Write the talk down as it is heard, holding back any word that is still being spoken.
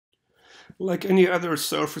Like any other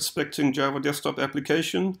self-respecting Java desktop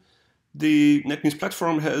application, the NetBeans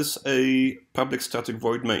platform has a public static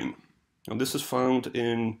void main. And this is found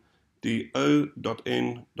in the o.n.bootstrap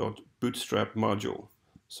module.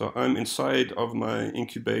 So I'm inside of my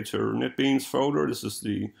incubator NetBeans folder. This is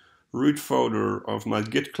the root folder of my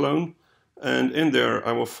Git clone. And in there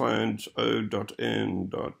I will find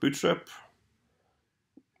o.n.bootstrap.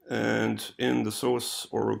 And in the source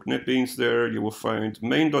org NetBeans there, you will find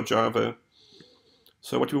main.java.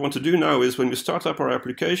 So what we want to do now is when we start up our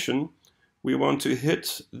application, we want to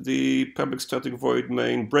hit the public static void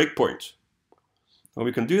main breakpoint. And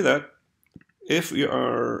we can do that if we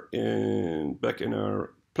are back in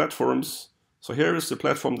our platforms. So here is the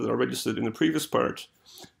platform that I registered in the previous part.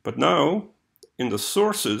 But now, in the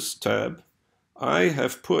sources tab, I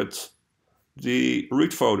have put the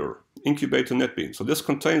root folder, incubator NetBeans. So this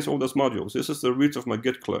contains all those modules. This is the root of my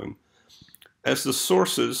Git clone. As the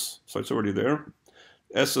sources, so it's already there,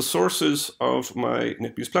 as the sources of my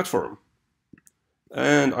NetBeans platform.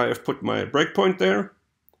 And I have put my breakpoint there.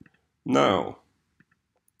 Now,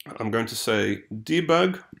 I'm going to say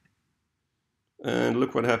debug, and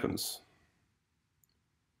look what happens.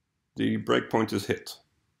 The breakpoint is hit.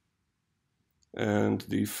 And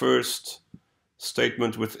the first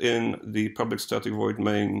statement within the public static void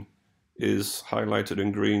main is highlighted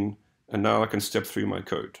in green, and now I can step through my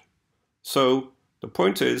code. So the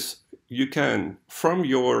point is, you can, from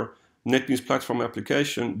your NetBeans platform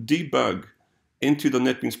application, debug into the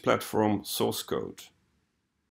NetBeans platform source code.